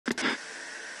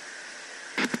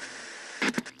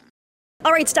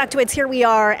All right, Stocktwits, here we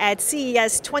are at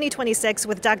CES 2026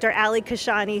 with Dr. Ali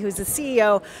Kashani, who's the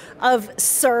CEO of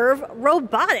Serve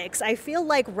Robotics. I feel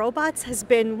like robots has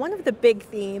been one of the big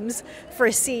themes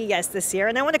for CES this year,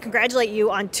 and I want to congratulate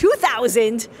you on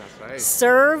 2,000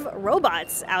 Serve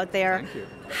robots out there. Thank you.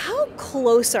 How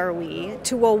close are we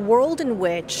to a world in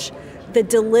which the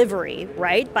delivery,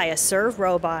 right, by a Serve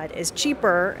robot is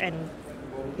cheaper and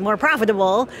more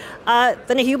profitable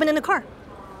than a human in a car?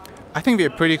 I think we're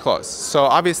pretty close. So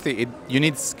obviously, you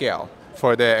need scale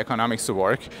for the economics to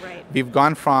work. Right. We've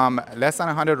gone from less than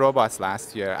 100 robots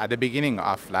last year, at the beginning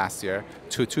of last year,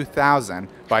 to 2,000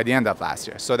 by the end of last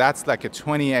year. So that's like a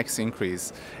 20x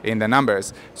increase in the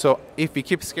numbers. So if we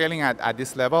keep scaling at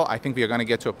this level, I think we are going to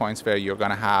get to a point where you're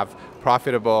going to have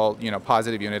profitable,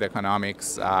 positive unit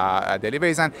economics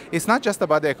deliveries. And it's not just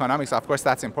about the economics. Of course,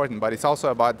 that's important, but it's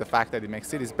also about the fact that it makes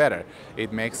cities better.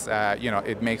 It makes,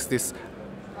 it makes this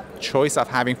choice of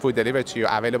having food delivered to you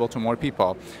available to more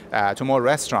people, to more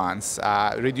restaurants,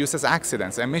 reduces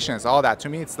accidents, emissions, all that. To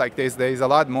me, it's like there's a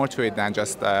lot more to it than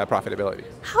just profitability.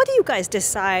 How do you guys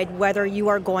decide whether you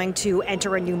are going to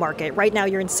enter a new market? Right now,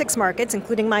 you're in 6 markets,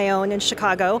 including my own in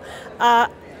Chicago.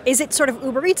 Is it sort of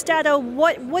Uber Eats data?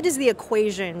 What is the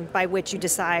equation by which you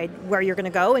decide where you're going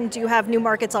to go? And do you have new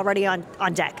markets already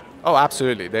on deck? Oh,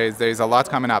 absolutely. There's a lot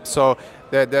coming up. So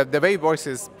the way it works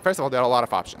is, first of all, there are a lot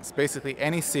of options. Basically,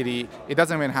 any city, it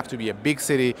doesn't even have to be a big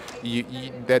city,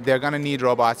 they're going to need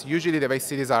robots. Usually the way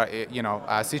cities are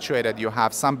situated, you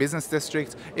have some business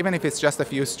districts, even if it's just a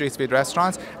few streets with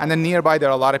restaurants, and then nearby there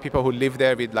are a lot of people who live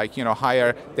there with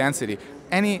higher density.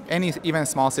 Any even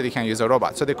small city can use a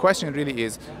robot. So the question really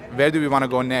is, where do we want to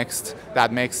go next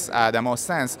that makes the most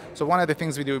sense? So one of the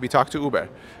things we do, we talk to Uber.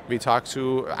 We talk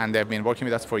to, and they've been working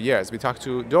with us for years, we talk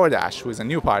to DoorDash, who is a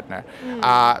new partner.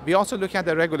 We also look at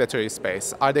the regulatory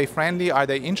space. Are they friendly? Are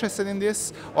they interested in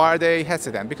this? Or are they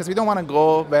hesitant? Because we don't want to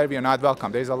go where we are not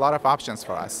welcome. There's a lot of options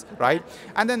for us, right?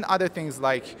 And then other things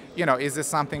like, is this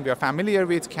something we are familiar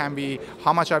with?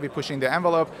 How much are we pushing the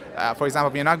envelope? For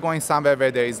example, we're not going somewhere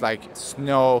where there is like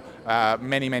snow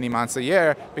many months a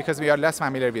year, because we are less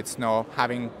familiar with snow,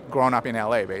 having grown up in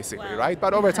LA basically, right?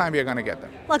 But over time, we are going to get there.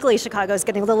 Luckily, Chicago's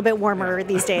getting a little bit warmer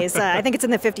these days. I think it's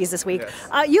in the 50s this week.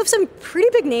 Yes. You have some pretty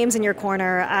big names in your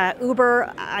corner.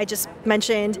 Uber, I just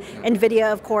mentioned,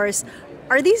 Nvidia, of course.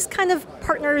 Are these kind of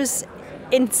partners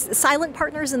silent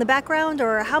partners in the background,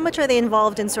 or how much are they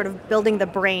involved in sort of building the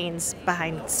brains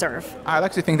behind Serve? I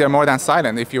like to think they're more than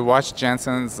silent. If you watched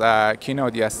Jensen's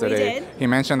keynote yesterday, he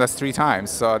mentioned us 3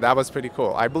 times, so that was pretty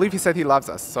cool. I believe he said he loves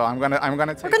us, so I'm gonna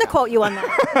take. We're gonna quote you on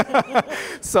that.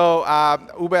 So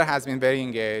Uber has been very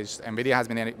engaged. Nvidia has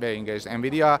been very engaged.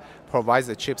 Nvidia provides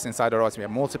the chips inside the robots. We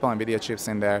have multiple Nvidia chips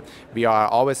in there. We are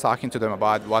always talking to them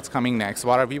about what's coming next.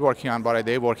 What are we working on? What are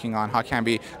they working on? How can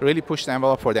we really push the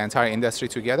envelope for the entire industry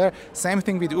together? Same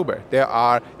thing with Uber. They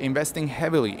are investing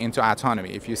heavily into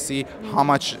autonomy. If you see how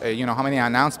much, how many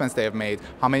announcements they have made,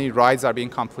 how many rides are being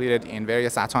completed in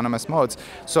various autonomous modes.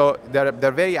 So they're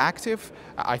very active.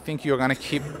 I think you're going to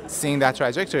keep seeing that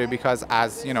trajectory because,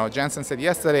 as Jensen said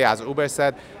yesterday, as Uber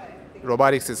said,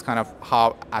 robotics is kind of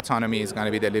how autonomy is going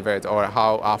to be delivered, or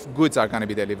how goods are going to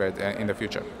be delivered in the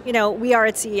future. We are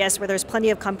at CES where there's plenty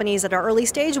of companies that are early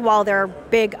stage, while there are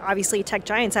big, obviously, tech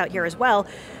giants out here as well.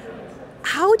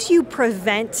 How do you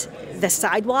prevent the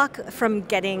sidewalk from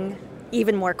getting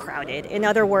even more crowded? In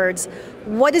other words,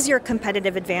 what is your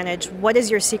competitive advantage? What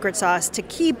is your secret sauce to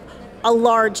keep a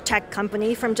large tech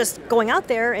company from just going out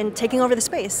there and taking over the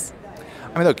space?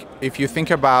 I mean, look, if you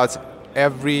think about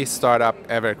every startup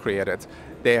ever created,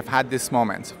 they have had this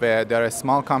moment where they're a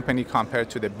small company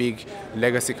compared to the big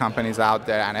legacy companies out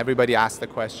there, and everybody asks the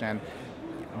question,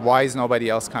 why is nobody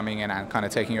else coming in and kind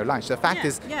of taking your lunch? The fact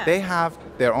is, they have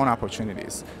their own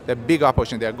opportunities. The big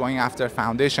opportunity, they're going after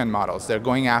foundation models. They're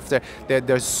going after,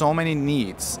 there's so many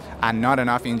needs and not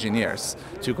enough engineers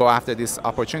to go after these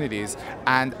opportunities.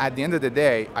 And at the end of the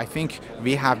day, I think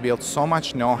we have built so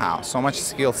much know-how, so much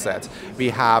skill set. We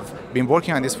have been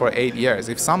working on this for 8 years.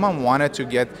 If someone wanted to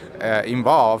get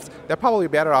involved, they're probably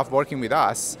better off working with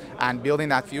us and building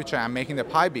that future and making the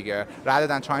pie bigger, rather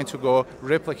than trying to go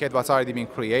replicate what's already been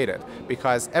created,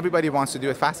 because everybody wants to do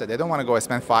it faster. They don't want to go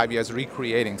spend 5 years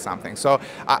recreating something. So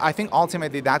I think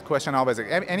ultimately that question always,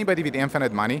 anybody with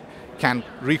infinite money can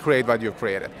recreate what you've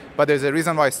created. But there's a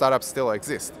reason why startups still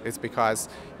exist. It's because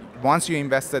once you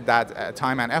invested that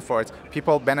time and effort,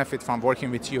 people benefit from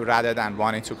working with you rather than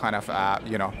wanting to kind of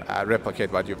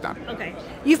replicate what you've done. Okay.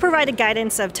 You've provided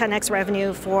guidance of 10x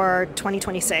revenue for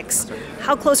 2026.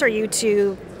 How close are you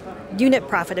to unit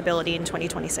profitability in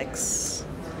 2026?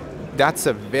 That's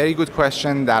a very good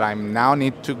question that I now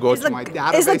need to go to my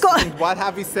database to think what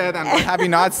have we said and what have we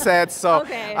not said. So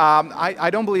okay. I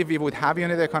don't believe we would have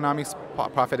unit economics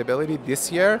profitability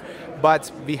this year,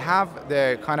 but we have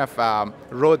the kind of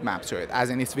roadmap to it,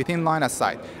 as in it's within line of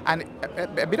sight. And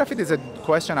a bit of it is a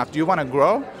question of, do you want to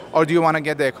grow or do you want to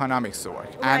get the economics to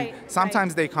work? Right, and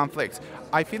sometimes they conflict.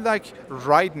 I feel like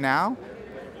right now,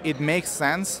 it makes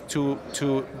sense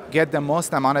to get the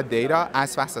most amount of data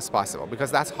as fast as possible,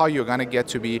 because that's how you're going to get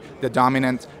to be the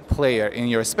dominant player in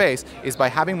your space, is by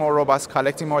having more robots,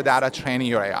 collecting more data, training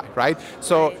your AI, right?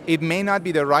 So it may not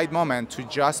be the right moment to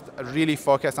just really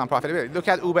focus on profitability. Look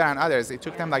at Uber and others. It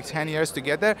took them like 10 years to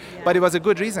get there, but it was a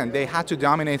good reason. They had to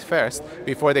dominate first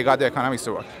before they got the economics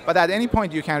to work. But at any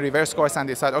point, you can reverse course and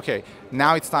decide, okay,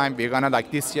 now it's time, we're going to like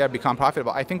this year become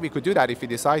profitable. I think we could do that if we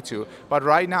decide to, but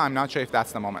right now, I'm not sure if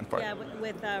that's the moment for it. Yeah,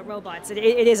 with robots, it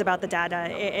is about the data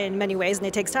in many ways, and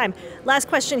it takes time. Last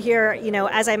question here,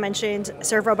 as I mentioned,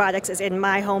 Serve Robotics is in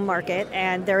my home market,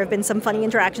 and there have been some funny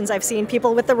interactions. I've seen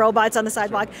people with the robots on the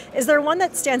sidewalk. Sure. Is there one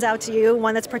that stands out to you,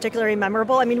 one that's particularly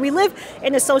memorable? I mean, we live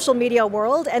in a social media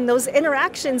world, and those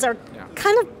interactions are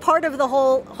kind of part of the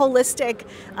whole holistic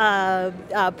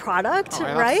product,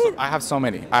 right? I have so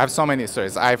many. I have so many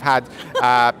stories. I've had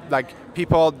like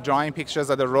people drawing pictures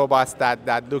of the robots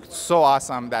that looked so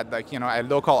awesome that, like, a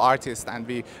local artist, and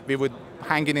we would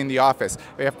hang it in the office.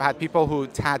 We have had people who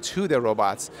tattoo the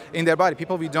robots in their body,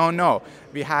 people we don't know.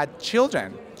 We had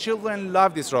children. Children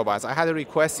love these robots. I had a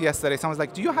request yesterday. Someone was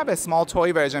like, do you have a small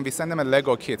toy version? We send them a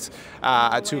Lego kit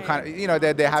to kind of,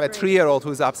 they have a 3-year-old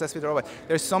who's obsessed with robots.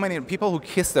 There's so many people who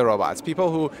kiss the robots,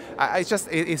 people who,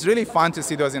 it's really fun to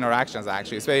see those interactions,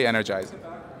 actually. It's very energizing.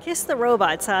 Kiss the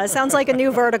robots, huh? Sounds like a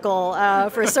new vertical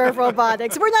for Serve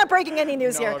Robotics. We're not breaking any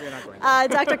news here. We're not going.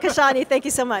 Dr. Kashani, thank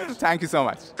you so much. Thank you so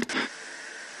much.